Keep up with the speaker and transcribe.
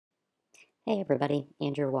Hey everybody,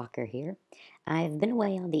 Andrew Walker here. I've been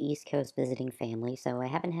away on the East Coast visiting family, so I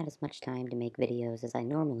haven't had as much time to make videos as I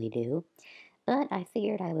normally do, but I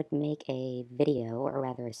figured I would make a video, or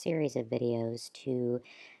rather a series of videos, to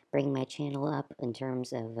bring my channel up in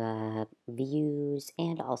terms of views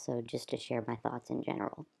and also just to share my thoughts in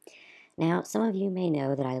general. Now, some of you may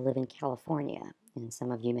know that I live in California, and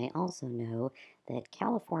some of you may also know that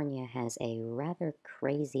California has a rather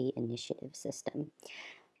crazy initiative system.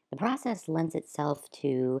 The process lends itself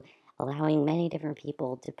to allowing many different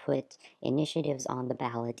people to put initiatives on the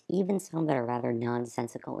ballot, even some that are rather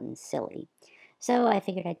nonsensical and silly. So I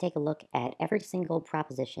figured I'd take a look at every single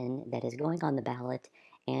proposition that is going on the ballot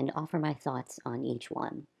and offer my thoughts on each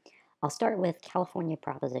one. I'll start with California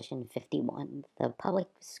Proposition 51, the Public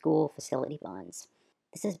School Facility Bonds.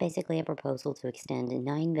 This is basically a proposal to extend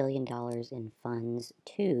 $9 billion in funds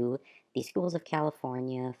to the schools of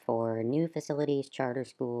California for new facilities, charter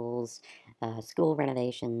schools, school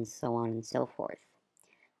renovations, so on and so forth.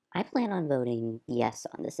 I plan on voting yes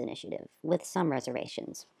on this initiative, with some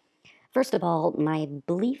reservations. First of all, my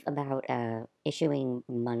belief about issuing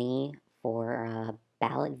money for a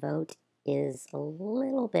ballot vote is a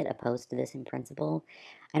little bit opposed to this in principle.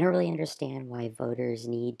 I don't really understand why voters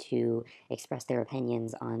need to express their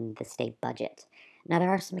opinions on the state budget. Now,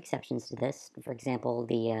 there are some exceptions to this. For example,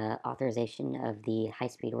 the authorization of the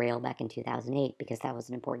high-speed rail back in 2008, because that was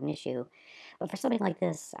an important issue. But for something like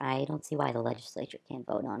this, I don't see why the legislature can't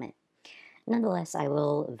vote on it. Nonetheless, I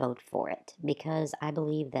will vote for it because I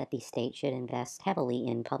believe that the state should invest heavily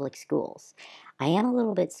in public schools. I am a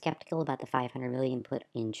little bit skeptical about the 500 million put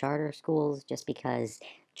in charter schools just because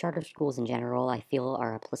charter schools in general I feel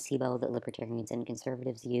are a placebo that libertarians and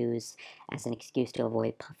conservatives use as an excuse to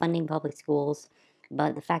avoid funding public schools.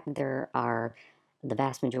 But the fact that the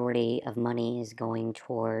vast majority of money is going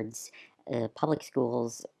towards public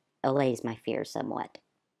schools allays my fears somewhat.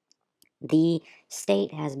 The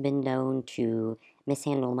state has been known to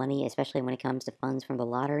mishandle money, especially when it comes to funds from the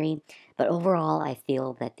lottery, but overall, I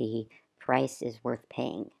feel that the price is worth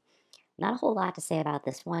paying. Not a whole lot to say about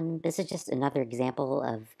this one. This is just another example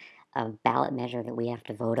of a ballot measure that we have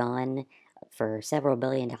to vote on for several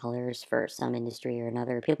billion dollars for some industry or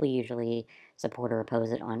another. People usually support or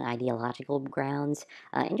oppose it on ideological grounds.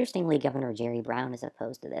 Interestingly, Governor Jerry Brown is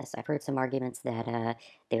opposed to this. I've heard some arguments that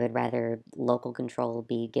they would rather local control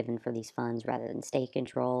be given for these funds rather than state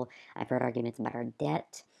control. I've heard arguments about our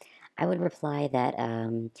debt. I would reply that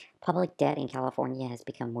public debt in California has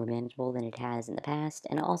become more manageable than it has in the past,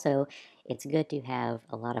 and also it's good to have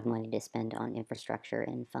a lot of money to spend on infrastructure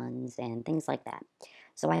and funds and things like that.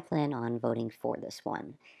 So I plan on voting for this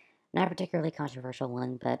one. Not a particularly controversial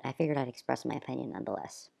one, but I figured I'd express my opinion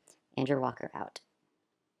nonetheless. Andrew Walker out.